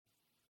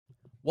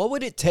What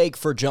would it take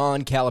for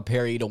John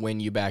Calipari to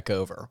win you back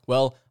over?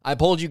 Well, I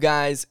polled you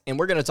guys, and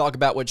we're going to talk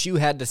about what you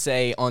had to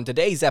say on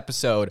today's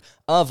episode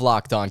of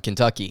Locked On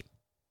Kentucky.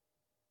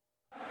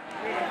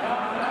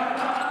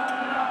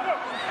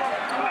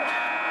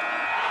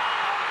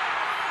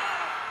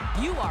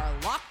 You are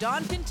Locked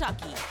On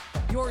Kentucky,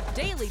 your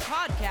daily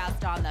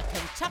podcast on the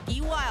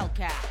Kentucky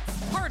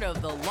Wildcats, part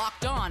of the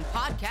Locked On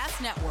Podcast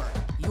Network,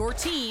 your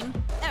team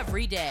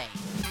every day.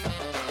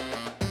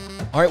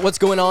 All right, what's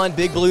going on,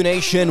 Big Blue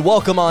Nation?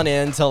 Welcome on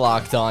in to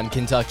Locked On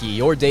Kentucky,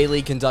 your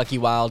daily Kentucky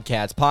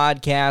Wildcats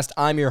podcast.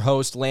 I'm your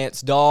host,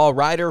 Lance Dahl,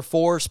 writer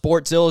for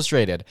Sports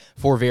Illustrated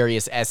for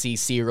various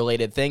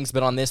SEC-related things.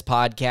 But on this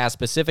podcast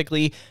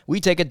specifically,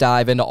 we take a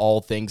dive into all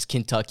things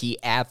Kentucky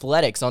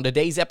athletics. On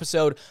today's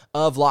episode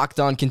of Locked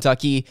On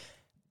Kentucky,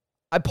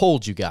 I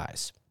polled you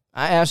guys.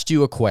 I asked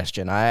you a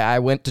question. I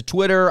went to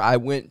Twitter, I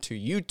went to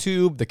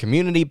YouTube, the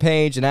community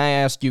page, and I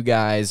asked you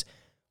guys,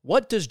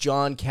 what does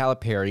John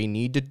Calipari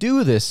need to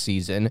do this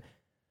season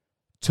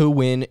to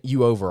win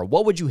you over?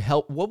 What would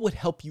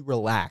help you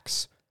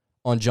relax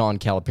on John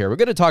Calipari? We're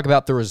going to talk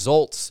about the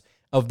results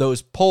of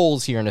those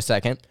polls here in a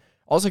second.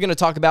 Also going to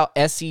talk about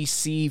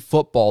SEC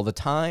football. The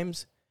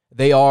times,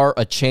 they are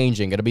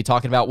a-changing. Going to be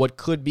talking about what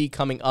could be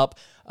coming up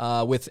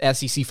with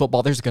SEC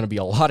football. There's going to be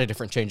a lot of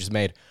different changes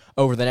made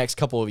over the next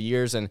couple of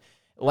years. And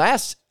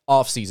last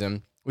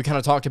offseason, we kind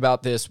of talked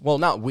about this, well,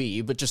 not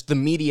we, but just the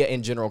media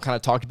in general kind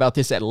of talked about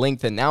this at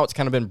length, and now it's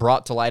kind of been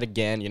brought to light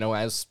again,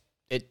 as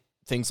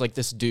things like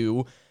this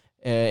do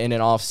in an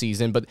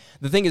offseason. But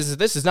the thing is,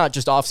 this is not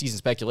just offseason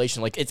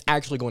speculation. Like, it's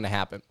actually going to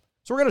happen.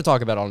 So we're going to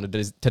talk about it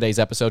on today's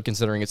episode,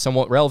 considering it's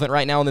somewhat relevant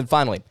right now. And then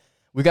finally,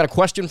 we've got a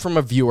question from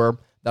a viewer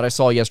that I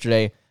saw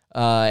yesterday.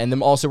 And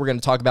then also we're going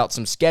to talk about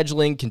some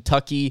scheduling,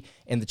 Kentucky,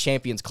 and the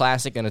Champions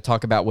Classic. Going to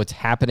talk about what's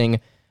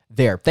happening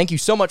there. Thank you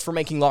so much for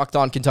making Locked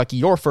On Kentucky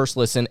your first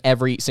listen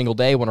every single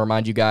day. I want to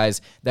remind you guys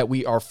that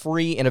we are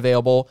free and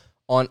available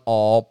on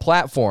all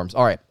platforms.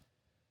 All right.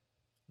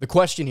 The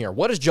question here,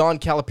 what does John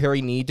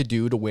Calipari need to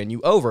do to win you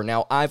over?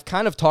 Now, I've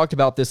kind of talked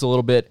about this a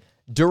little bit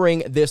during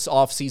this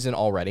offseason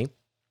already,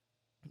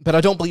 but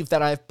I don't believe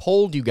that I've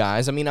polled you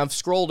guys. I mean, I've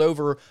scrolled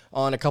over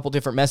on a couple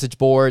different message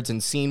boards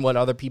and seen what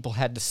other people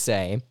had to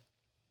say.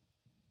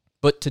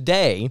 But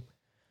today,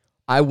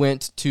 I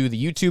went to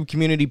the YouTube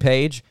community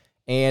page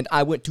and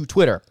I went to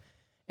Twitter,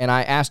 and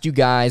I asked you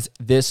guys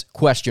this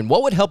question.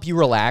 What would help you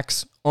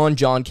relax on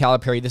John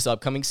Calipari this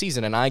upcoming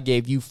season? And I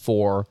gave you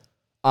 4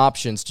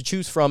 options to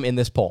choose from in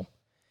this poll: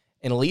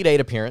 an Elite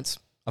Eight appearance,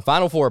 a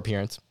Final Four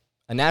appearance,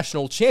 a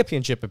national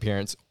championship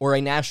appearance, or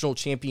a national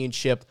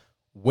championship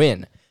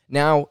win.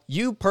 Now,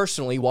 you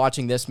personally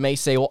watching this may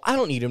say, well, I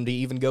don't need him to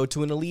even go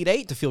to an Elite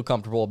Eight to feel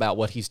comfortable about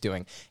what he's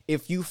doing.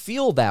 If you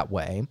feel that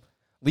way,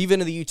 leave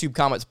it in the YouTube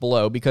comments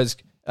below, because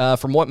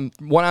from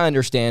what I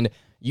understand,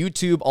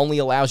 YouTube only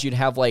allows you to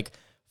have like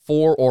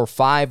 4 or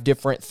 5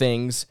 different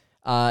things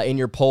in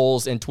your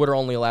polls, and Twitter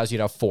only allows you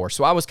to have 4.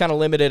 So I was kind of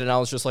limited, and I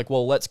was just like,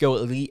 well, let's go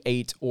Elite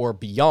 8 or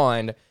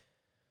beyond.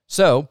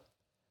 So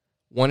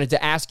wanted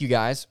to ask you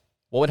guys,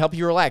 what would help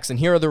you relax? And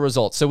here are the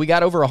results. So we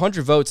got over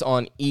 100 votes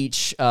on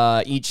each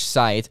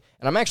site,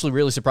 and I'm actually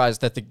really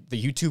surprised that the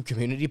YouTube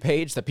community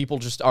page, that people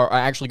just are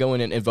actually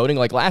going and voting.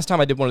 Like last time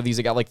I did one of these,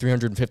 it got like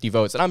 350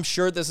 votes, and I'm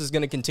sure this is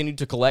going to continue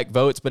to collect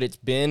votes, but it's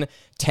been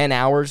 10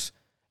 hours,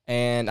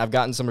 and I've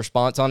gotten some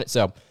response on it.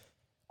 So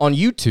on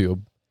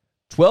YouTube,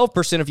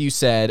 12% of you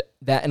said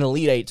that an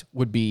Elite Eight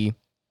would be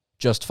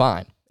just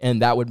fine,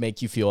 and that would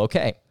make you feel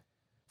okay.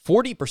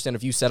 40%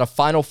 of you said a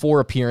Final Four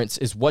appearance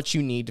is what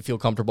you need to feel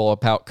comfortable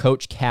about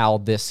Coach Cal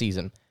this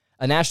season.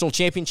 A national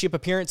championship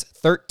appearance,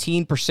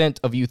 13%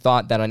 of you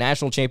thought that a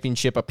national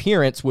championship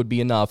appearance would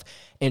be enough,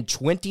 and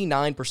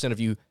 29%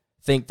 of you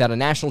think that a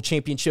national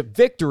championship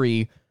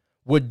victory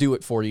would do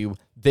it for you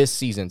this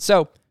season.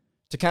 So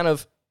to kind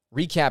of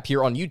recap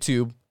here on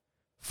YouTube,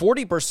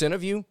 40%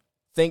 of you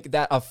think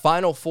that a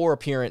Final Four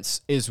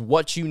appearance is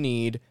what you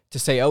need to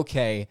say,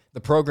 okay,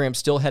 the program's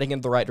still heading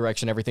in the right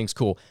direction, everything's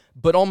cool.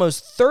 But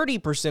almost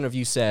 30% of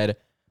you said,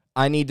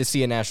 I need to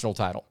see a national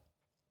title.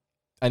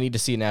 I need to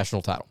see a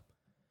national title.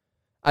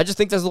 I just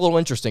think that's a little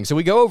interesting. So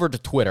we go over to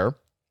Twitter.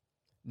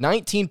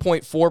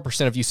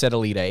 19.4% of you said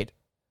Elite Eight.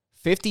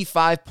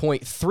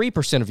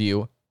 55.3% of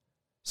you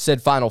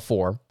said Final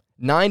Four.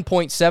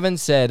 9.7%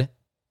 said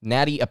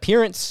Natty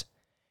appearance.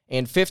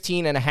 And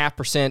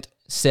 15.5%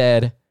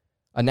 said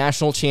a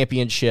national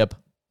championship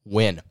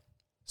win.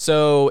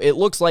 So it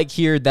looks like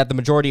here that the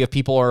majority of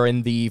people are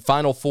in the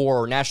Final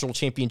Four or national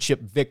championship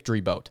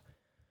victory boat.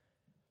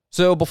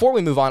 So before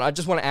we move on, I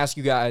just want to ask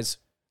you guys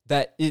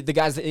that you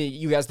guys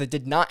that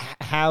did not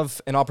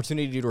have an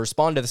opportunity to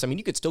respond to this, I mean,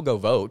 you could still go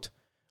vote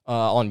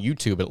on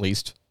YouTube at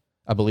least,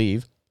 I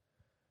believe.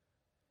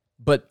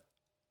 But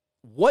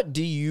what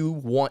do you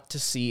want to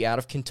see out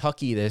of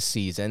Kentucky this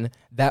season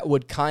that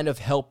would kind of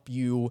help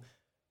you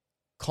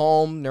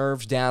calm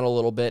nerves down a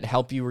little bit,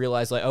 help you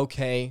realize, like,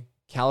 okay,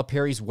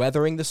 Calipari's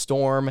weathering the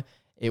storm.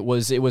 It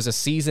was a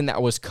season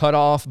that was cut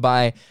off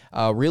by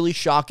a really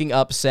shocking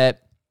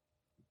upset.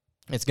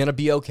 It's going to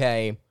be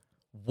okay.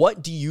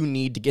 What do you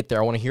need to get there?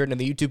 I want to hear it in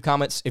the YouTube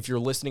comments. If you're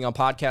listening on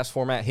podcast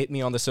format, hit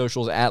me on the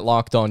socials at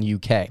Locked On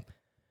UK.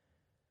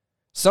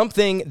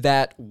 Something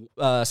that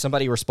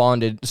somebody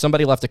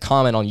left a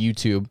comment on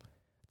YouTube,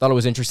 thought it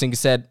was interesting,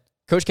 said,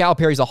 Coach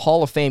Calipari's a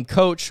Hall of Fame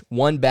coach.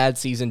 One bad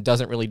season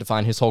doesn't really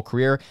define his whole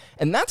career.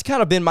 And that's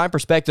kind of been my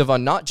perspective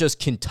on not just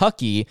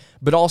Kentucky,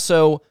 but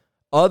also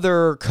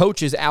other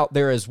coaches out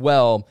there as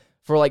well.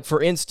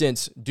 For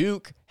instance,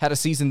 Duke had a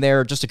season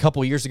there just a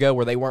couple years ago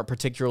where they weren't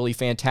particularly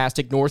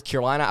fantastic. North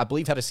Carolina, I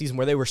believe, had a season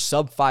where they were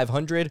sub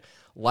 500,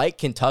 like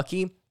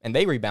Kentucky, and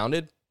they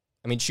rebounded.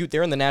 I mean, shoot,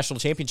 they're in the national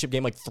championship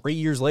game like 3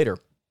 years later.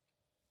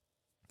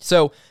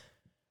 So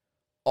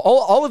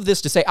all of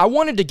this to say, I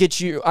wanted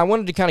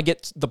to kind of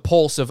get the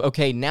pulse of,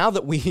 okay, now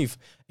that we've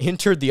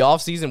entered the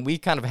offseason,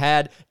 we've kind of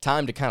had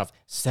time to kind of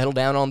settle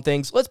down on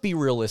things. Let's be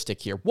realistic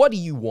here. What do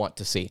you want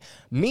to see?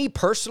 Me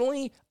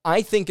personally,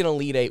 I think an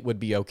Elite Eight would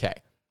be okay.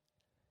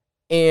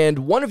 And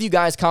one of you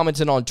guys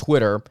commented on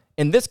Twitter,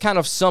 and this kind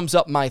of sums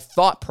up my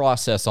thought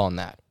process on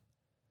that.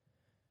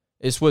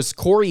 This was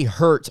Corey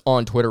Hurt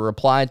on Twitter,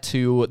 replied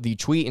to the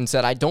tweet and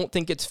said, I don't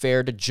think it's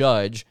fair to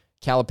judge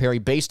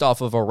Calipari based off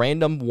of a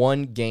random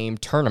one-game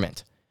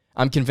tournament.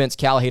 I'm convinced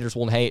Cal haters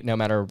will hate no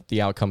matter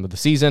the outcome of the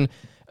season.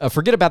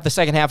 Forget about the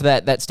second half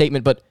of that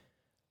statement, but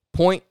I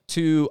point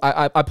to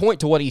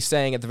what he's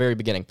saying at the very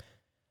beginning.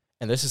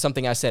 And this is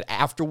something I said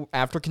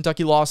after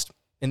Kentucky lost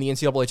in the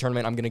NCAA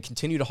tournament. I'm going to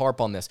continue to harp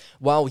on this.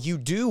 While you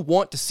do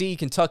want to see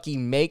Kentucky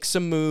make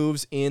some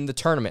moves in the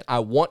tournament, I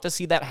want to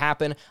see that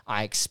happen.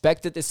 I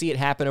expected to see it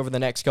happen over the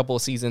next couple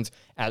of seasons.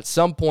 At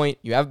some point,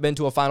 you haven't been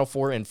to a Final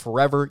Four in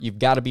forever. You've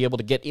got to be able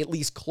to get at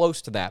least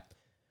close to that.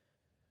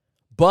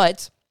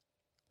 But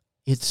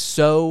it's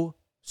so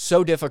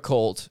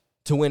difficult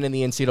to win in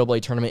the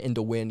NCAA tournament and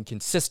to win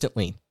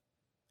consistently.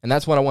 And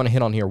that's what I want to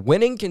hit on here.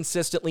 Winning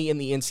consistently in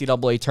the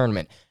NCAA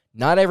tournament.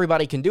 Not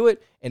everybody can do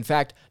it. In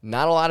fact,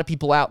 not a lot of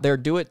people out there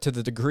do it to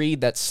the degree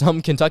that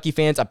some Kentucky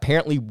fans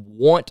apparently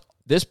want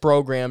this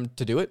program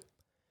to do it.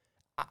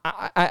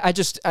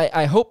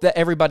 I hope that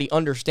everybody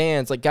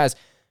understands, like, guys,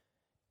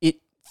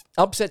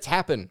 upsets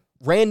happen.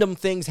 Random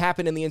things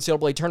happen in the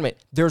NCAA tournament.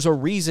 There's a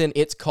reason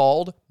it's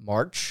called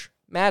March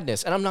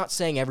Madness. And I'm not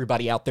saying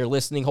everybody out there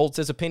listening holds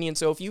this opinion.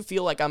 So if you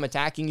feel like I'm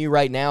attacking you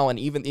right now and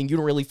you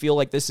don't really feel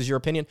like this is your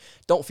opinion,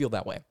 don't feel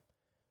that way.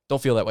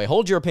 Don't feel that way.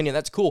 Hold your opinion.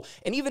 That's cool.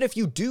 And even if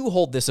you do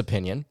hold this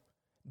opinion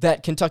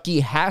that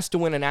Kentucky has to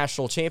win a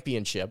national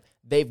championship,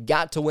 they've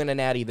got to win a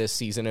natty this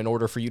season in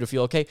order for you to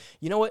feel okay.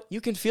 You know what? You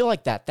can feel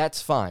like that.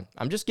 That's fine.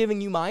 I'm just giving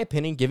you my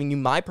opinion, giving you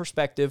my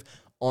perspective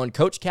on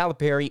Coach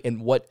Calipari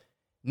and what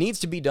needs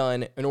to be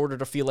done in order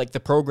to feel like the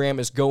program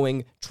is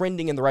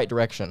trending in the right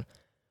direction.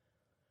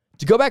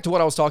 To go back to what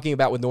I was talking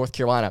about with North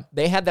Carolina,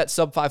 they had that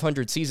sub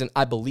 500 season,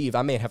 I believe.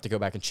 I may have to go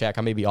back and check.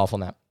 I may be off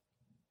on that.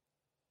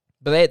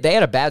 But they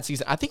had a bad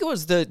season. I think it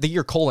was the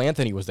year Cole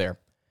Anthony was there.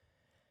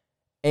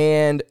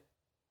 And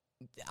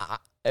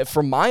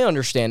from my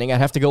understanding,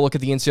 I'd have to go look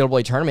at the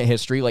NCAA tournament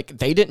history. Like,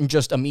 they didn't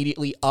just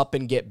immediately up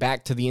and get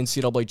back to the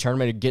NCAA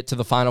tournament and get to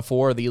the Final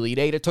Four or the Elite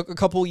Eight. It took a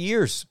couple of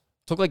years.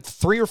 It took like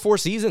 3 or 4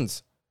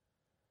 seasons.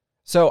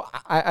 So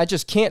I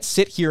just can't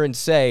sit here and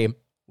say,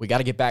 we got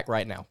to get back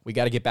right now. We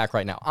got to get back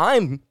right now.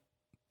 I'm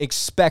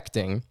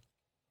expecting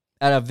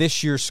out of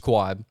this year's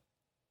squad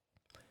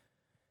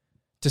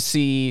to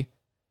see,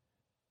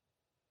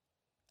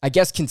 I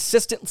guess,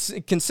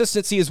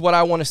 consistency is what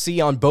I want to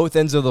see on both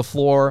ends of the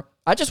floor.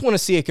 I just want to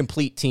see a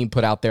complete team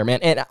put out there, man.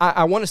 And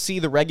I want to see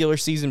the regular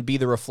season be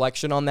the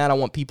reflection on that. I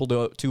want people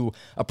to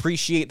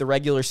appreciate the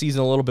regular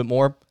season a little bit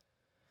more.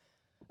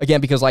 Again,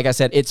 because like I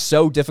said, it's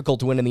so difficult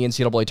to win in the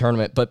NCAA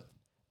tournament. But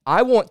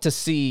I want to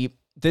see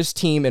this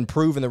team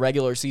improve in the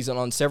regular season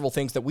on several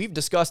things that we've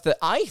discussed that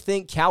I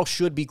think Cal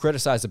should be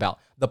criticized about.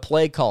 The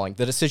play calling,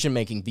 the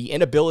decision-making, the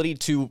inability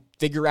to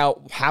figure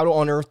out how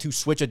on earth to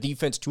switch a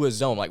defense to a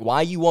zone. Like,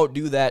 why you won't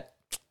do that.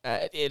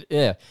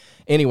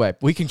 Anyway,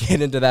 we can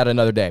get into that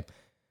another day.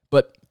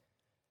 But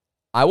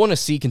I want to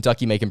see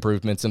Kentucky make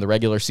improvements in the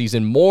regular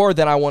season more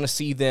than I want to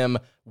see them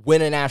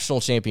win a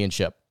national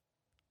championship.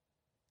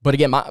 But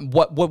again,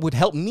 what would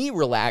help me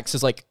relax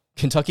is like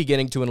Kentucky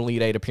getting to an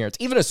Elite Eight appearance.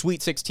 Even a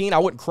Sweet 16, I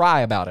wouldn't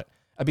cry about it.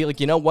 I'd be like,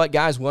 you know what,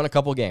 guys, we won a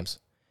couple of games.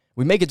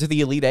 We make it to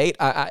the Elite Eight,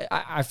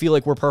 I feel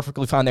like we're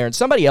perfectly fine there. And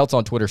somebody else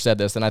on Twitter said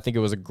this, and I think it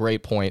was a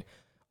great point.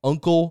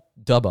 Uncle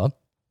Dubba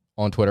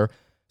on Twitter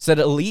said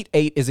Elite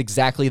Eight is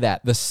exactly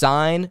that, the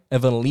sign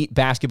of an elite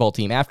basketball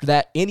team. After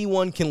that,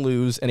 anyone can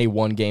lose in a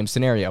one-game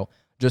scenario.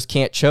 Just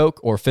can't choke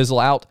or fizzle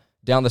out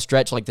down the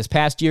stretch. Like this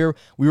past year,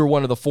 we were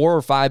one of the 4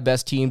 or 5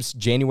 best teams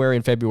January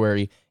and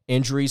February.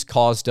 Injuries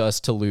caused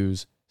us to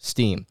lose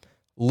steam.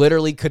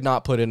 Literally could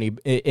not put it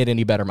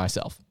any better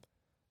myself.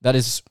 That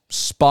is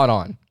spot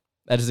on.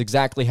 That is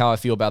exactly how I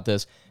feel about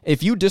this.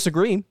 If you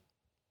disagree,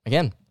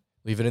 again,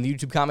 leave it in the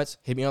YouTube comments.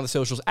 Hit me on the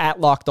socials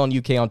at Locked On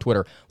UK on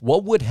Twitter.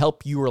 What would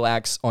help you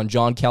relax on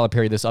John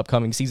Calipari this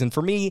upcoming season?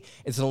 For me,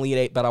 it's an Elite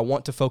Eight, but I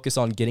want to focus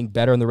on getting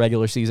better in the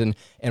regular season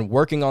and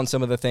working on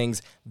some of the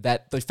things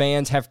that the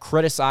fans have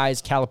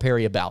criticized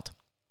Calipari about.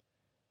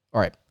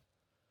 All right.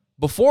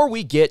 before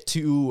we get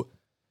to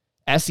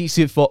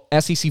SEC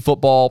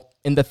football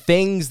and the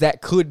things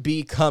that could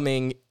be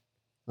coming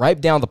right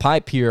down the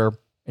pipe here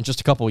in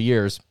just a couple of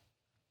years,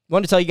 I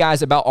want to tell you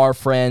guys about our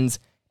friends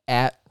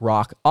at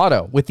Rock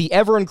Auto. With the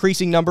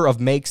ever-increasing number of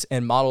makes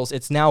and models,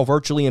 it's now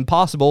virtually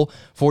impossible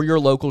for your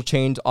local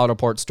chain auto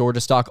parts store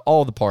to stock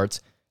all the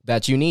parts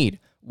that you need.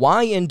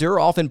 Why endure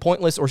often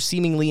pointless or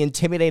seemingly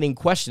intimidating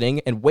questioning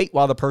and wait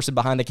while the person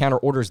behind the counter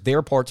orders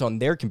their parts on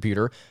their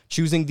computer,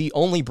 choosing the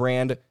only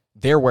brand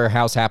their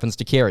warehouse happens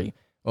to carry?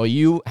 Well,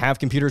 you have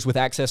computers with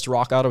access to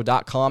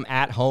rockauto.com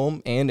at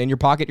home and in your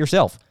pocket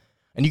yourself.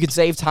 And you can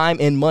save time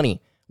and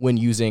money when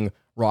using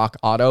Rock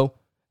Auto.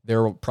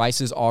 Their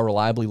prices are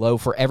reliably low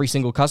for every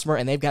single customer,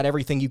 and they've got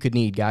everything you could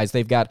need, guys.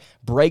 They've got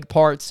brake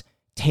parts,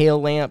 tail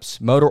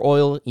lamps, motor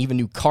oil, even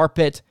new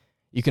carpet.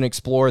 You can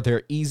explore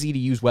their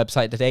easy-to-use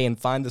website today and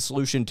find the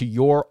solution to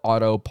your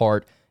auto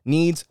part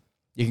needs.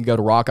 You can go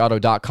to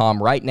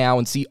rockauto.com right now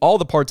and see all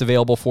the parts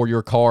available for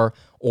your car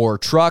or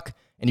truck,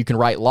 and you can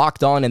write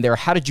Locked On in their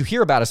How Did You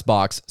Hear About Us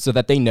box so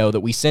that they know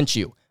that we sent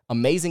you.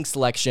 Amazing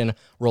selection,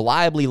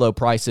 reliably low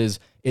prices.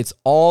 It's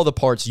all the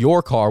parts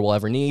your car will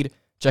ever need.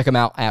 Check them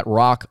out at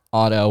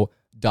rockauto.com.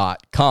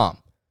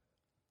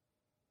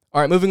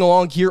 All right, moving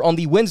along here on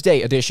the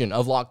Wednesday edition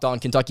of Locked On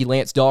Kentucky.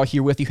 Lance Daw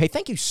here with you. Hey,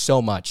 thank you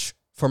so much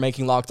for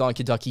making Locked On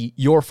Kentucky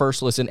your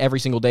first listen every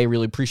single day.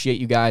 Really appreciate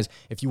you guys.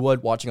 If you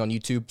would, watching on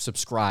YouTube,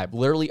 subscribe.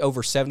 Literally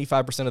over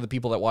 75% of the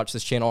people that watch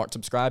this channel aren't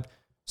subscribed.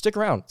 Stick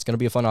around. It's going to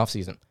be a fun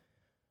offseason.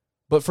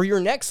 But for your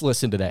next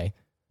listen today,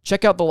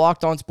 check out the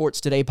Locked On Sports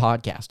Today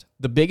podcast.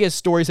 The biggest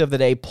stories of the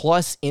day,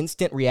 plus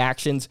instant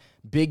reactions,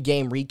 big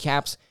game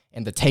recaps,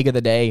 and the take of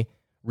the day.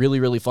 Really,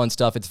 really fun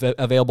stuff. It's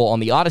available on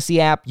the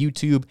Odyssey app,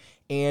 YouTube,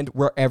 and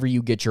wherever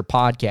you get your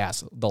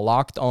podcasts. The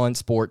Locked On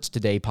Sports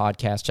Today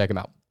podcast. Check them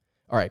out.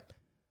 All right.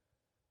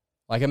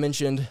 Like I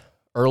mentioned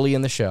early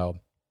in the show,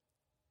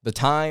 the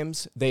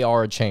times, they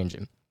are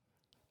changing.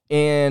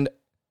 And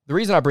the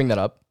reason I bring that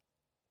up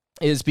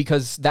is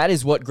because that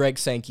is what Greg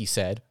Sankey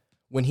said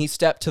when he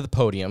stepped to the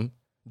podium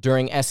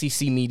during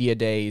SEC Media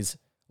Days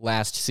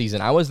last season.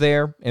 I was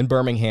there in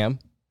Birmingham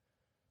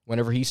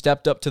whenever he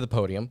stepped up to the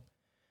podium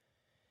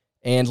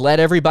and let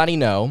everybody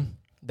know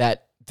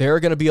that there are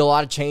going to be a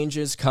lot of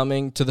changes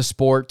coming to the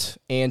sport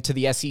and to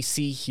the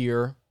SEC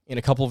here in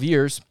a couple of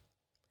years.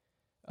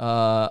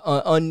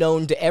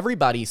 Unknown to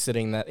everybody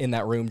sitting in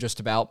that room just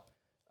about.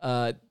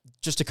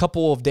 Just a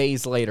couple of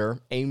days later,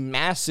 a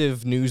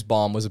massive news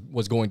bomb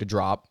was going to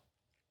drop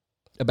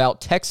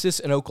about Texas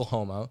and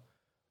Oklahoma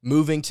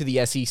moving to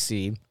the SEC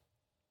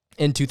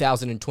in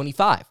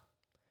 2025.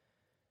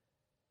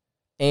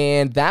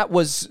 And it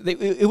was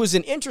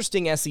an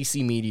interesting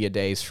SEC Media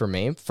Days for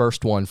me.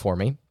 First one for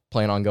me.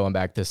 Plan on going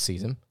back this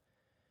season.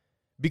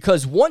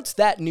 Because once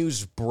that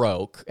news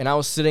broke, and I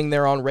was sitting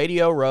there on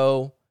Radio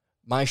Row,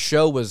 my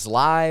show was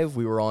live.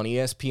 We were on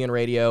ESPN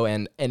Radio,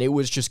 and it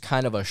was just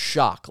kind of a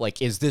shock.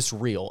 Like, is this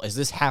real? Is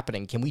this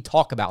happening? Can we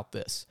talk about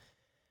this?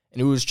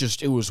 And it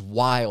was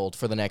wild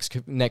for the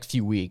next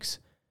few weeks.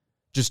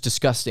 Just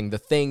discussing the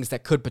things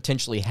that could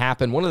potentially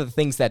happen. One of the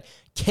things that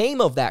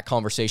came of that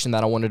conversation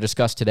that I want to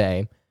discuss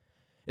today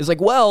is like,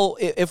 well,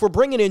 if we're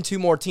bringing in 2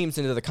 more teams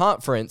into the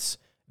conference,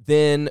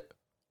 then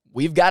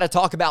we've got to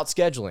talk about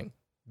scheduling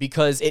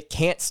because it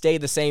can't stay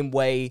the same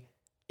way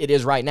it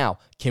is right now.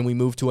 Can we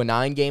move to a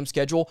 9-game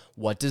schedule?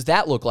 What does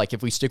that look like?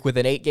 If we stick with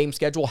an 8-game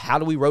schedule, how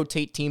do we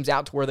rotate teams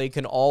out to where they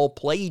can all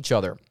play each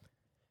other?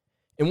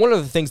 And one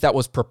of the things that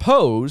was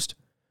proposed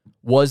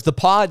was the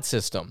pod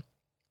system,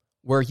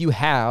 where you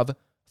have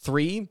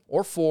 3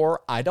 or 4,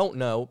 I don't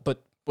know,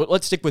 but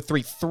let's stick with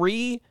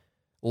 3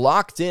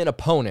 locked-in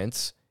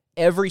opponents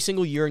every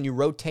single year, and you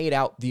rotate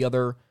out the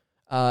other,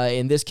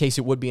 in this case,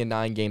 it would be a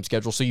 9-game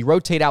schedule, so you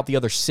rotate out the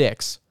other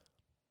 6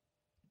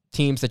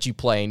 teams that you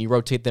play, and you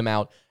rotate them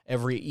out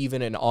every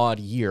even and odd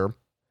year.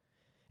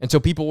 And so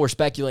people were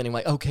speculating,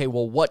 like, okay,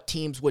 well, what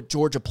teams would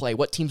Georgia play?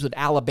 What teams would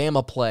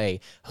Alabama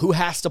play? Who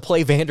has to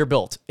play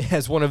Vanderbilt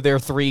as one of their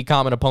 3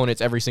 common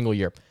opponents every single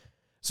year?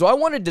 So I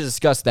wanted to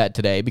discuss that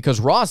today because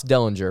Ross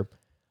Dellinger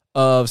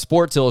of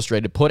Sports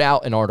Illustrated put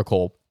out an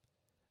article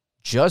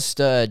just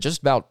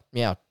about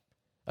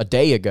a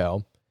day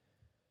ago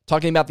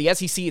talking about the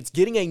SEC. It's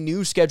getting a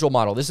new schedule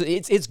model.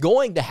 It's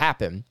going to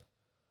happen.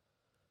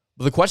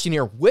 But the question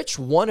here, which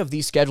one of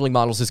these scheduling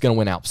models is going to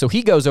win out? So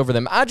he goes over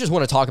them. I just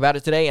want to talk about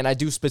it today, and I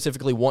do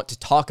specifically want to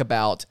talk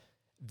about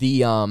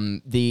the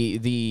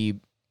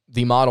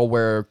model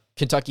where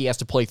Kentucky has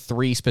to play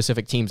 3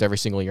 specific teams every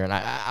single year, and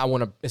I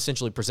want to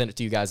essentially present it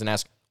to you guys and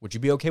ask, would you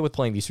be okay with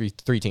playing these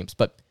three teams?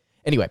 But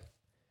anyway,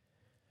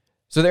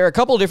 so there are a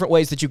couple of different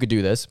ways that you could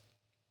do this,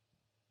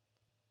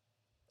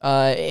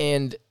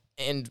 and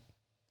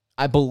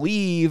I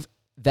believe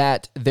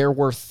that there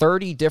were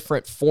 30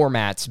 different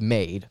formats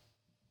made,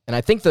 and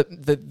I think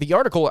the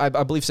article, I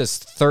believe, says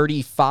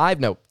 35,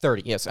 no,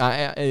 30, yes,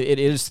 it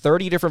is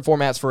 30 different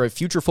formats for a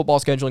future football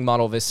scheduling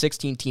model of a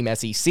 16-team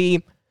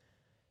SEC.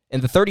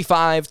 And the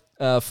 35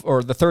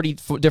 or the 30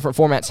 different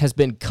formats has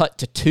been cut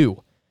to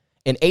 2.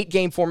 An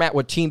 8-game format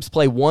where teams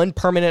play 1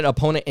 permanent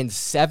opponent and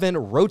 7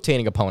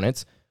 rotating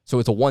opponents, so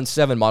it's a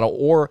 1-7 model,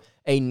 or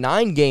a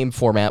 9-game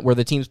format where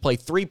the teams play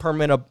 3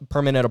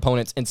 permanent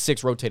opponents and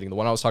 6 rotating, the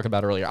one I was talking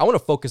about earlier. I want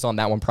to focus on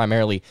that one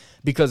primarily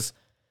because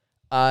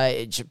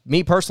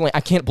me personally,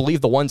 I can't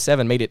believe the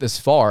 1-7 made it this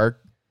far.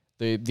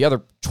 The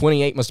other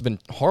 28 must have been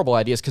horrible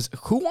ideas because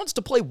who wants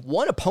to play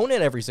 1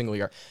 opponent every single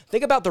year?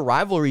 Think about the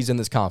rivalries in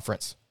this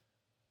conference.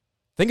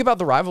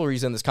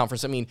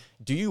 I mean,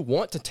 do you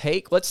want to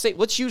take, let's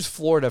use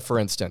Florida, for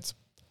instance.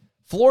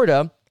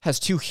 Florida has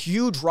 2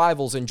 huge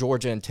rivals in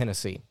Georgia and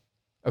Tennessee,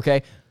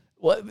 okay?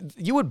 Well,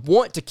 you would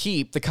want to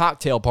keep the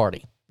cocktail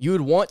party. You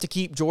would want to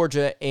keep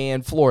Georgia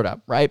and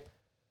Florida, right?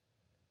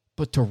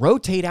 But to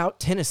rotate out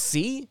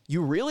Tennessee,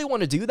 you really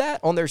want to do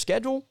that on their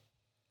schedule?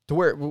 To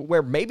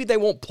where maybe they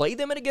won't play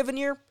them in a given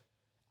year?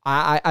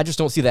 I just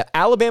don't see that.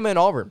 Alabama and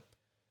Auburn,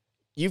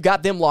 you've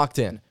got them locked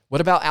in.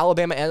 What about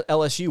Alabama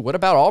LSU? What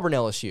about Auburn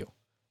LSU?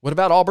 What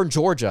about Auburn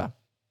Georgia?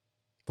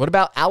 What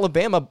about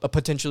Alabama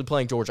potentially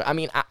playing Georgia? I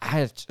mean,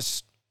 I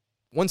just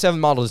 1-7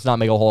 model does not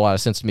make a whole lot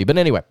of sense to me. But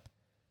anyway, I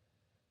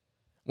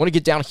want to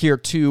get down here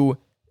to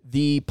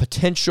the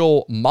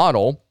potential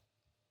model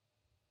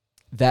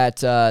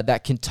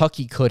that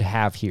Kentucky could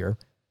have here,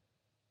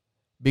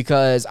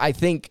 because I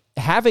think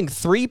having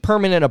 3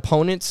 permanent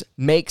opponents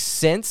makes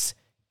sense,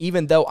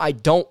 even though I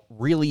don't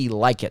really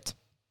like it.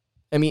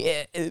 I mean,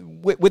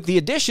 with the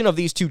addition of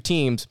these 2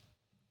 teams,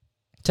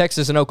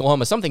 Texas and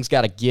Oklahoma, something's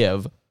got to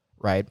give,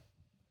 right?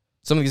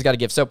 Something's got to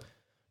give. So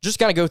just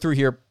kind of go through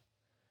here.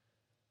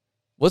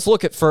 Let's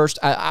look at first.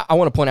 I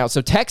want to point out,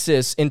 so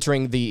Texas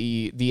entering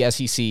the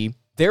SEC,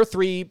 their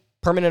 3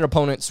 permanent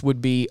opponents would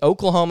be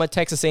Oklahoma,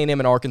 Texas A&M,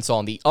 and Arkansas,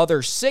 and the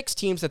other 6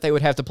 teams that they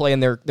would have to play in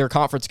their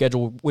conference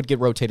schedule would get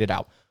rotated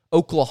out.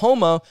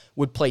 Oklahoma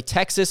would play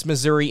Texas,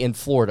 Missouri, and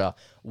Florida.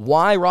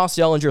 Why Ross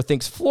Dellinger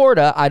thinks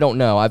Florida, I don't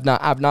know. I've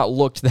not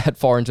looked that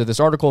far into this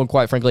article, and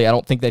quite frankly, I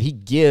don't think that he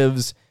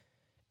gives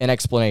an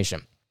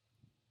explanation.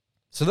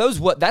 So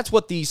that's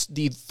what the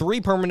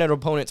 3 permanent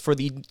opponents for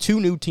the 2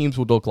 new teams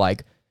would look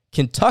like.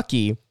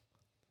 Kentucky,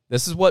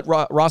 this is what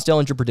Ross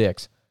Dellinger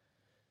predicts.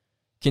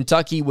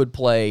 Kentucky would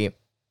play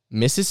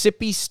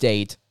Mississippi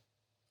State,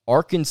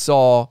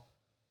 Arkansas,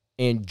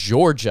 and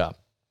Georgia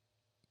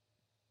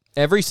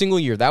every single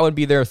year. That would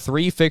be their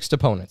 3 fixed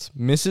opponents: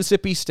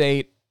 Mississippi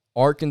State,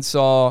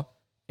 Arkansas,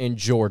 and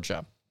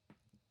Georgia.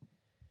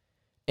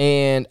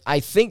 And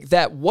I think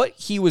that what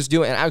he was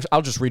doing, and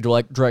I'll just read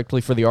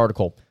directly from the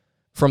article.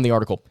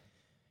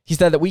 He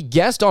said that we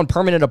guessed on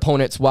permanent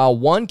opponents while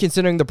 1,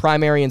 considering the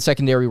primary and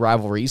secondary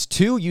rivalries,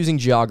 2, using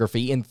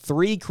geography, and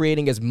 3,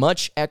 creating as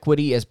much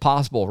equity as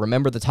possible.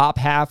 Remember, the top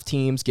half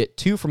teams get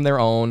 2 from their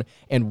own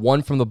and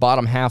 1 from the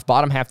bottom half.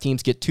 Bottom half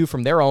teams get 2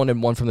 from their own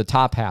and 1 from the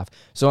top half.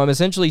 So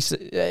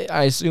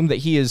I assume that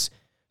he has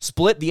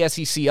split the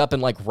SEC up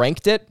and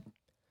ranked it,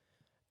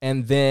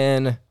 and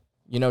then,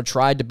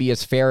 tried to be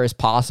as fair as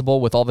possible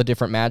with all the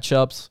different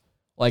matchups.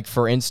 Like,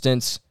 for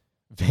instance,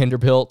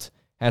 Vanderbilt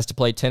has to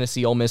play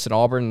Tennessee, Ole Miss, and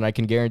Auburn, and I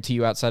can guarantee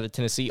you outside of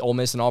Tennessee, Ole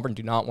Miss and Auburn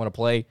do not want to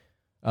play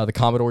the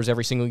Commodores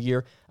every single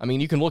year. I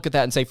mean, you can look at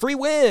that and say, free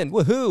win,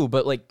 woohoo,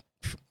 but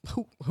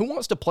who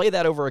wants to play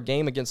that over a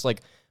game against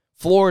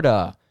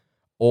Florida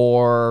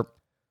or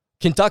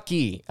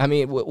Kentucky? I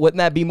mean, wouldn't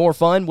that be more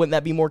fun? Wouldn't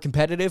that be more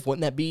competitive?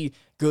 Wouldn't that be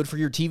good for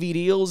your TV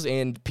deals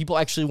and people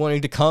actually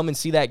wanting to come and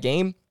see that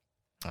game?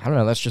 I don't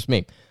know, that's just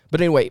me.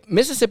 But anyway,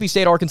 Mississippi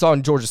State, Arkansas,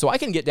 and Georgia, so I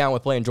can get down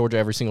with playing Georgia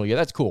every single year.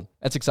 That's cool.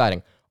 That's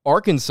exciting.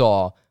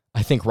 Arkansas,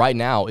 I think right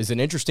now, is an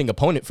interesting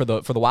opponent for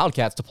the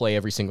Wildcats to play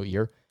every single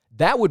year.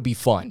 That would be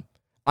fun.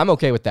 I'm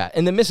okay with that.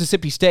 And then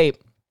Mississippi State,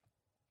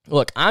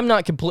 look, I'm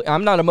not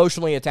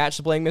emotionally attached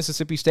to playing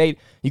Mississippi State.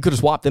 You could have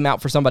swapped them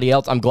out for somebody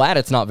else. I'm glad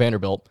it's not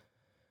Vanderbilt.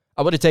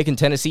 I would have taken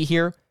Tennessee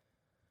here.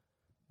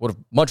 Would have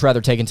much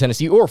rather taken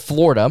Tennessee or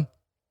Florida.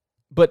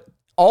 But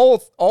all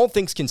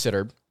things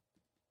considered,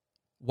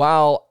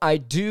 while I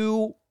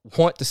do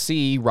want to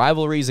see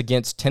rivalries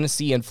against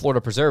Tennessee and Florida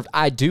preserved,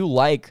 I do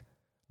like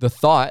the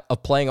thought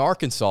of playing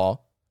Arkansas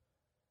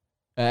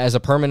as a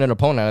permanent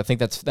opponent. I think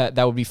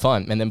that would be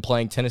fun. And then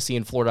playing Tennessee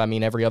and Florida,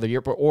 every other year,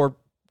 or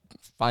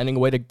finding a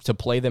way to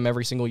play them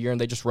every single year and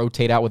they just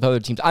rotate out with other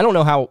teams. I don't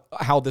know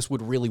how this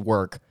would really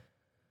work,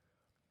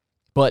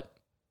 but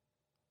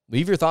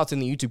leave your thoughts in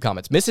the YouTube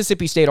comments.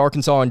 Mississippi State,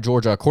 Arkansas, and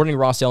Georgia, according to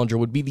Ross Dellinger,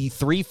 would be the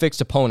 3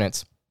 fixed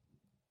opponents.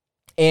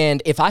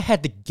 And if I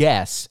had to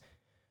guess,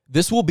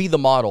 this will be the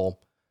model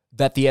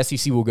that the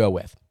SEC will go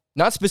with.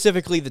 Not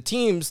specifically the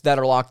teams that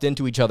are locked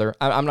into each other.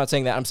 I'm not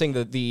saying that. I'm saying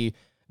that the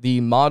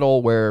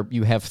model where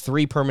you have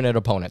 3 permanent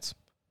opponents.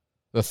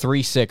 The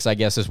 3-6, I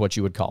guess, is what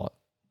you would call it.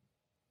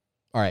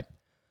 All right.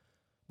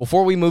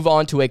 Before we move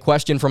on to a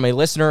question from a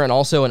listener and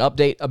also an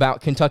update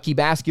about Kentucky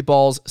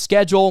basketball's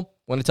schedule,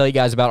 I want to tell you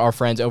guys about our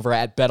friends over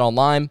at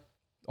BetOnline.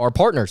 Our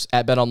partners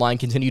at BetOnline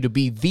continue to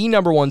be the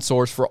 #1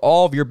 source for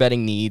all of your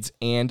betting needs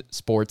and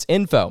sports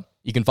info.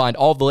 You can find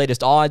all of the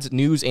latest odds,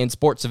 news, and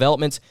sports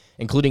developments,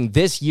 including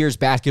this year's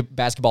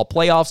basketball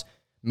playoffs,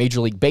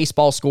 Major League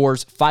Baseball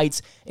scores,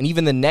 fights, and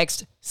even the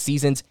next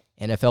season's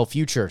NFL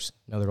futures.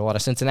 I know there are a lot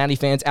of Cincinnati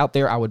fans out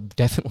there. I would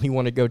definitely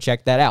want to go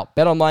check that out.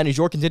 BetOnline is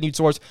your continued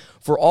source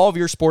for all of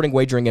your sporting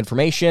wagering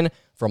information,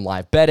 from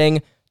live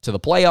betting to the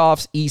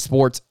playoffs,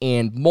 esports,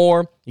 and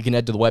more. You can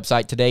head to the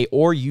website today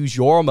or use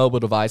your mobile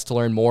device to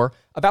learn more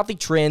about the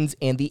trends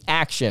and the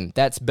action.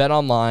 That's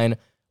BetOnline,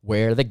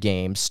 where the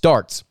game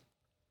starts.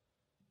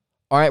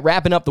 All right,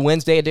 wrapping up the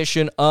Wednesday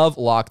edition of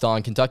Locked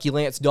On Kentucky.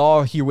 Lance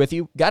Dahl here with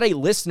you. Got a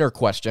listener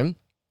question.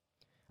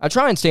 I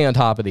try and stay on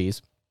top of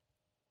these.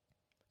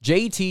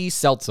 JT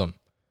Seltsam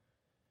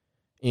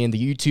in the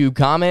YouTube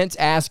comments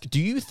asked, do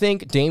you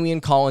think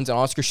Damian Collins and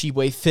Oscar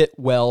Tshiebwe fit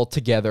well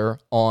together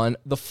on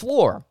the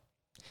floor?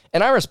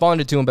 And I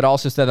responded to him, but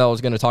also said that I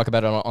was going to talk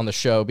about it on the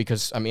show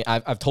because, I mean,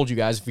 I've told you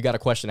guys, if you got a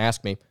question,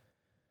 ask me.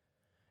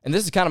 And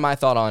this is kind of my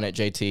thought on it,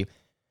 JT.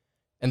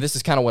 And this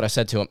is kind of what I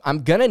said to him.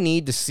 I'm going to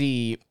need to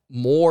see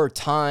more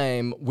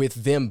time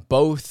with them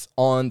both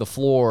on the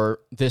floor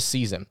this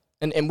season.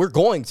 And we're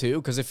going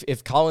to, because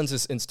if Collins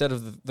is instead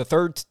of the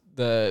third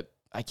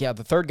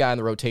guy in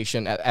the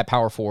rotation at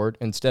power forward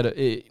instead of,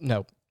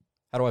 no,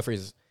 how do I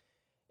phrase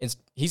this?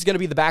 He's going to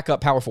be the backup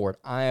power forward.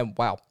 I'm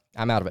out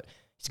of it.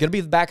 He's going to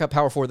be the backup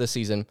power forward this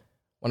season.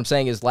 What I'm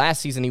saying is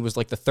last season he was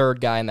like the third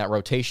guy in that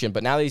rotation,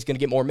 but now that he's going to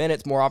get more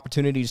minutes, more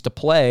opportunities to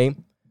play,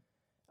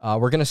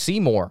 we're going to see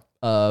more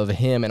of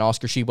him and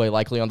Oscar Tshiebwe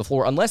likely on the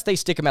floor, unless they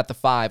stick him at the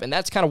 5. And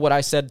that's kind of what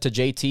I said to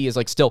JT is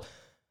like, still,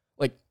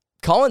 like,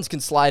 Collins can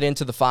slide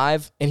into the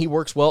 5, and he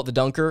works well at the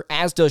dunker,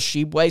 as does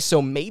Tshiebwe,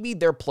 so maybe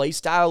their play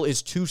style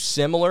is too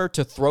similar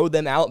to throw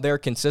them out there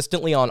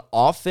consistently on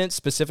offense,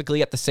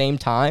 specifically at the same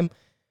time.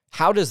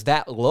 How does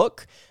that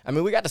look? I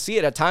mean, we got to see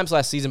it at times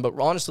last season, but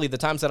honestly, the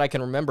times that I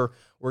can remember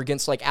were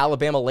against like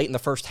Alabama late in the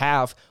first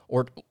half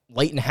or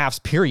late in halves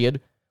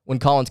period when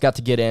Collins got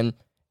to get in,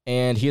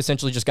 and he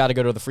essentially just got to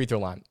go to the free throw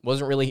line.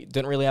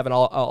 Didn't really have a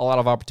lot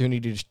of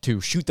opportunity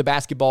to shoot the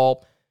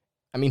basketball.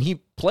 I mean,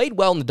 he played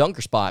well in the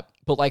dunker spot,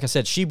 but like I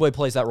said, Tshiebwe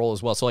plays that role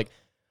as well. So, like,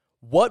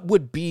 what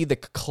would be the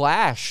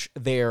clash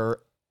there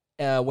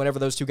whenever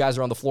those two guys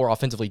are on the floor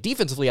offensively?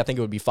 Defensively, I think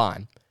it would be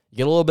fine. You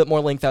get a little bit more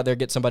length out there,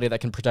 get somebody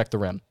that can protect the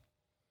rim.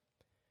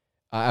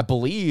 I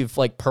believe,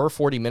 like, per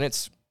 40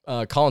 minutes,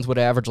 Collins would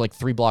average, like,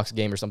 3 blocks a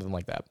game or something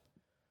like that.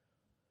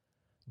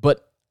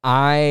 But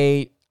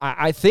I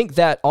think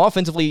that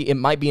offensively it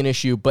might be an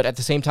issue, but at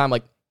the same time,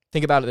 like,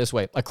 think about it this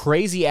way. A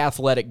crazy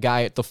athletic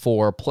guy at the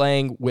 4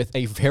 playing with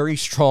a very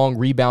strong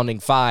rebounding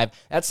 5,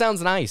 that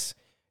sounds nice.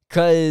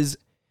 Because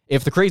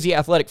if the crazy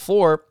athletic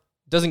 4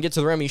 doesn't get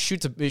to the rim, he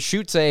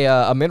shoots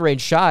a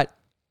mid-range shot,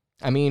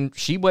 I mean,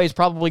 Tshiebwe is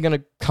probably going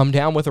to come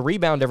down with a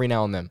rebound every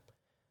now and then.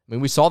 I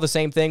mean, we saw the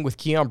same thing with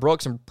Keon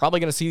Brooks and probably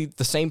going to see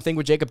the same thing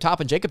with Jacob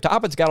Toppin. Jacob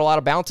Toppin's got a lot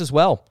of bounce as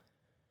well.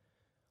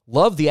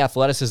 Love the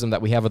athleticism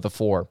that we have at the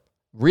 4.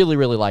 Really,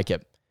 really like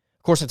it.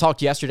 Of course, I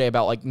talked yesterday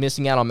about like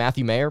missing out on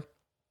Matthew Mayer,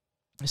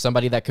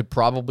 somebody that could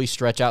probably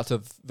stretch out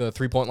to the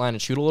three-point line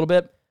and shoot a little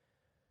bit.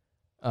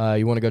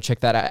 You want to go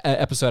check that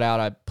episode out.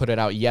 I put it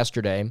out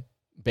yesterday.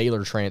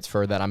 Baylor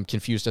transfer that I'm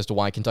confused as to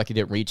why Kentucky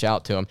didn't reach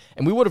out to him.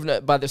 And we would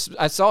have, by this,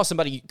 I saw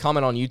somebody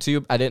comment on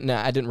YouTube. I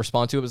didn't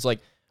respond to it. It was like,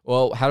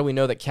 well, how do we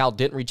know that Cal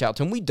didn't reach out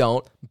to him? We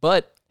don't.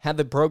 But had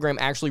the program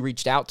actually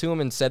reached out to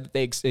him and said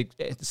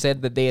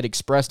that they had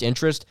expressed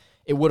interest,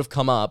 it would have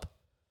come up.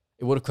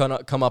 It would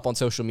have come up on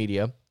social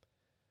media,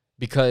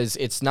 because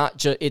it's not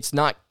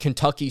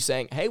Kentucky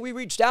saying, "Hey, we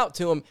reached out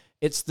to him."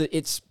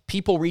 It's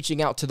people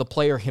reaching out to the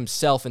player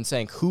himself and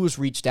saying, "Who's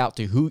reached out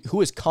to who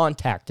has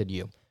contacted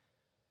you?"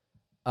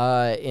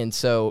 And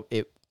so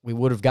we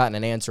would have gotten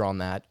an answer on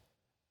that.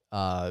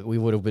 We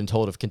would have been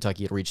told if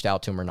Kentucky had reached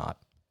out to him or not.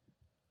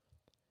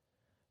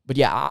 But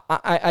yeah,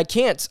 I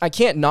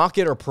can't knock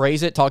it or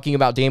praise it talking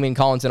about Damian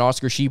Collins and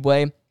Oscar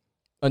Tshiebwe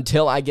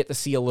until I get to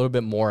see a little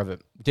bit more of it.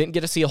 Didn't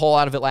get to see a whole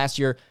lot of it last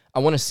year. I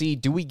want to see,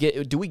 do we get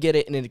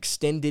it in an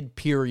extended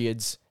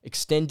periods,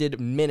 extended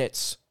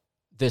minutes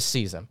this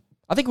season?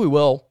 I think we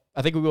will.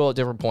 I think we will at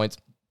different points.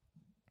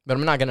 But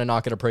I'm not going to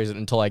knock it or praise it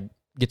until I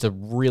get to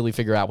really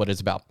figure out what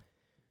it's about.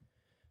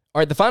 All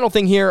right, the final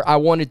thing here I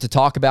wanted to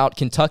talk about,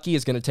 Kentucky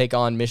is going to take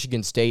on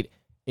Michigan State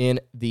in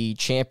the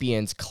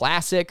Champions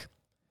Classic.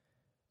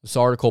 This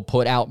article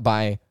put out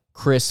by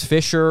Chris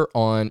Fisher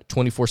on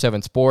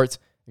 24/7 Sports.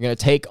 They're going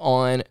to take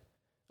on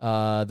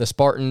the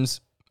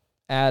Spartans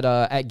at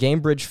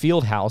Gainbridge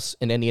Fieldhouse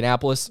in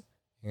Indianapolis.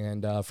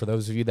 And for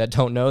those of you that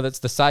don't know, that's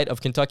the site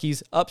of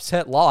Kentucky's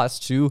upset loss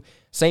to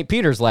St.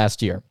 Peter's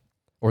last year.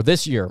 Or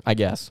this year, I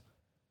guess.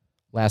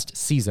 Last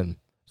season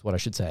is what I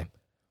should say.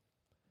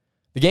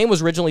 The game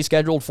was originally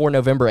scheduled for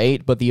November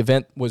 8th, but the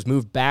event was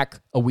moved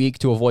back a week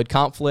to avoid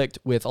conflict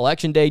with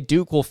Election Day.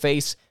 Duke will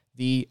face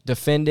the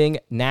defending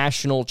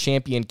national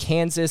champion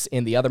Kansas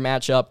in the other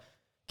matchup.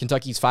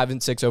 Kentucky's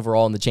 5-6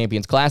 overall in the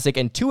Champions Classic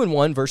and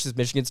 2-1 versus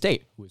Michigan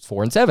State, who is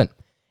 4-7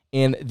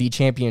 in the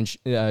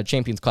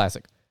Champions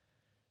Classic.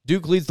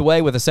 Duke leads the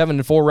way with a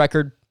 7-4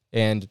 record,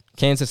 and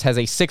Kansas has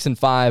a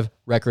 6-5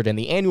 record in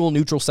the annual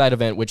neutral site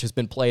event, which has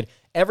been played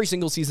every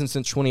single season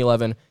since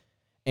 2011,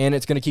 and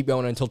it's going to keep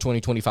going until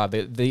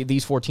 2025.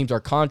 These four teams are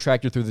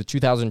contracted through the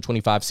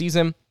 2025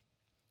 season.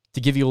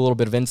 To give you a little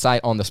bit of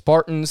insight on the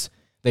Spartans,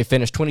 they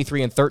finished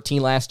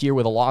 23-13 last year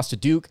with a loss to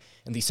Duke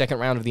in the second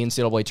round of the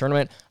NCAA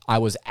tournament. I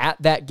was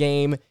at that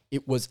game.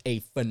 It was a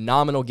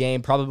phenomenal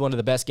game, probably one of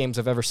the best games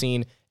I've ever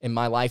seen in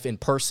my life in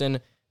person.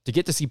 To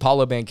get to see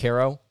Paolo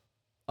Banchero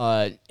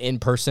in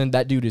person,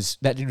 that dude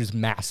is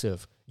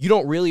massive. You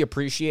don't really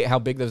appreciate how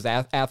big those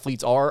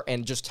athletes are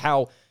and just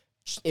how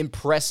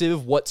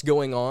impressive what's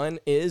going on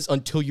is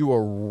until you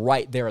are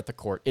right there at the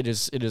court. It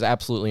is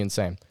absolutely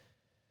insane.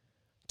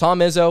 Tom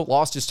Izzo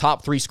lost his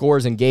top 3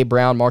 scorers in Gabe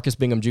Brown, Marcus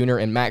Bingham Jr.,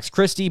 and Max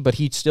Christie, but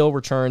he still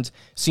returns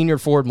senior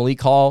forward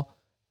Malik Hall,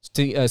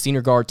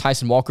 senior guard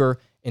Tyson Walker,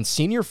 and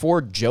senior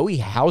forward Joey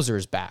Hauser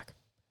is back.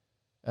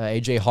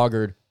 A.J.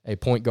 Hoggard, a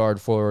point guard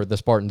for the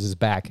Spartans, is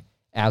back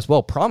as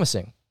well.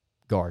 Promising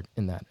guard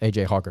in that,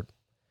 A.J. Hoggard.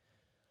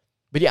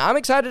 But yeah, I'm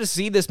excited to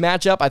see this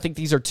matchup. I think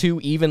these are 2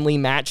 evenly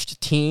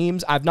matched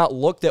teams. I've not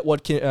looked at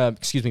what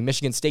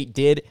Michigan State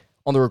did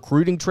on the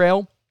recruiting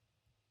trail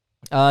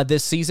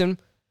this season.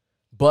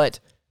 But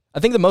I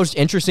think the most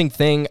interesting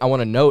thing I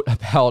want to note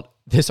about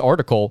this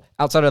article,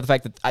 outside of the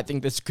fact that I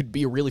think this could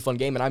be a really fun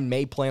game and I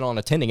may plan on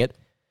attending it,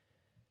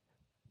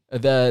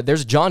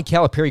 there's a John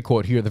Calipari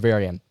quote here at the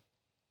very end.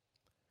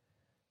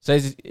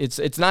 Says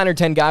it's 9 or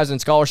 10 guys in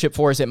scholarship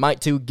for us. It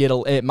might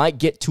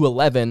get to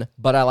 11,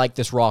 but I like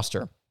this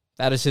roster.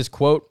 That is his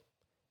quote,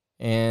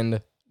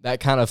 and that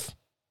kind of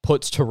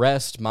puts to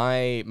rest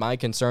my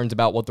concerns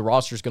about what the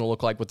roster is going to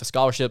look like with the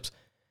scholarships.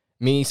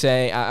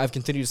 I've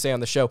continued to say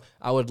on the show,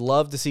 I would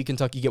love to see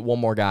Kentucky get one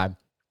more guy.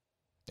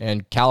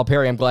 And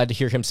Calipari, I'm glad to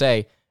hear him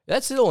say,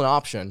 that's still an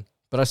option,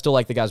 but I still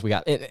like the guys we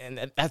got.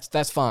 And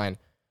that's fine.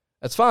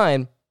 That's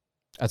fine.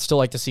 I'd still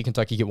like to see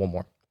Kentucky get one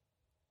more.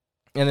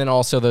 And then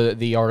also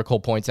the article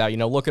points out,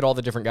 look at all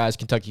the different guys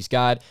Kentucky's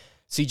got.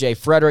 C.J.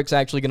 Frederick's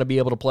actually going to be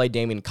able to play.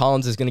 Damian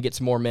Collins is going to get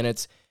some more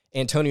minutes.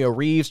 Antonio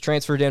Reeves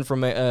transferred in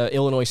from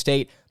Illinois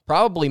State.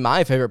 Probably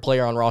my favorite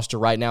player on roster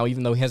right now,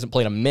 even though he hasn't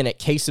played a minute.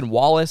 Cason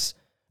Wallace.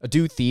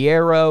 Adu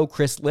Thiero,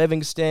 Chris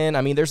Livingston.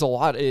 I mean, there's a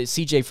lot.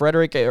 C.J.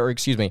 Frederick,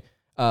 Chris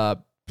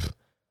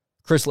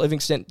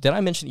Livingston. Did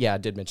I mention? Yeah, I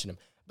did mention him.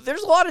 But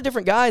there's a lot of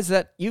different guys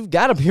that you've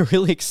got to be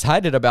really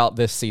excited about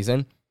this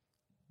season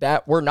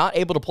that were not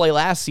able to play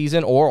last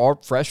season or are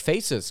fresh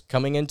faces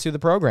coming into the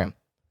program.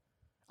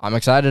 I'm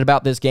excited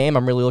about this game.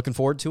 I'm really looking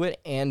forward to it,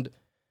 and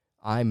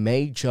I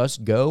may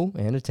just go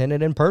and attend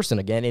it in person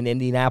again in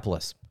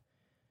Indianapolis.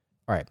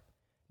 All right.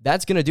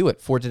 That's going to do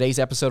it for today's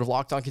episode of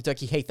Locked On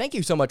Kentucky. Hey, thank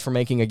you so much for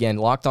making, again,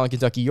 Locked On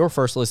Kentucky your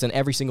first listen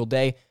every single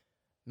day.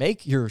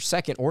 Make your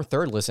second or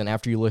third listen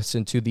after you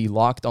listen to the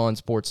Locked On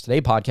Sports Today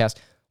podcast.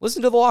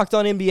 Listen to the Locked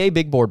On NBA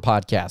Big Board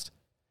podcast.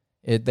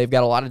 They've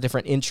got a lot of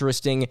different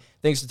interesting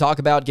things to talk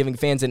about, giving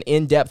fans an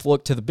in-depth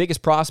look to the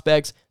biggest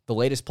prospects, the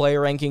latest player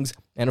rankings,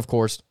 and, of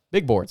course,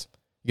 big boards.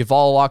 You can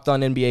follow Locked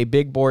On NBA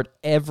Big Board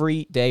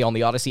every day on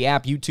the Odyssey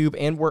app, YouTube,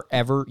 and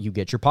wherever you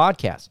get your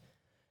podcasts.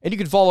 And you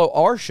can follow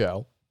our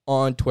show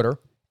on Twitter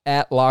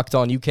at Locked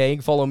On UK. You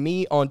can follow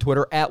me on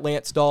Twitter at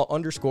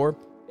LanceDahl_,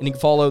 and you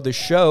can follow the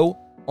show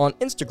on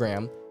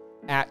Instagram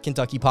at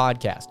Kentucky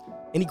Podcast.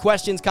 Any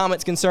questions,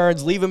 comments,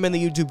 concerns, leave them in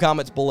the YouTube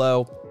comments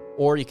below,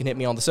 or you can hit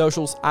me on the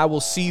socials. I will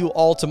see you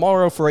all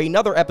tomorrow for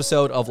another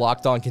episode of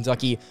Locked On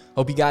Kentucky.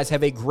 Hope you guys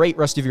have a great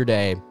rest of your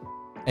day,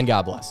 and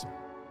God bless.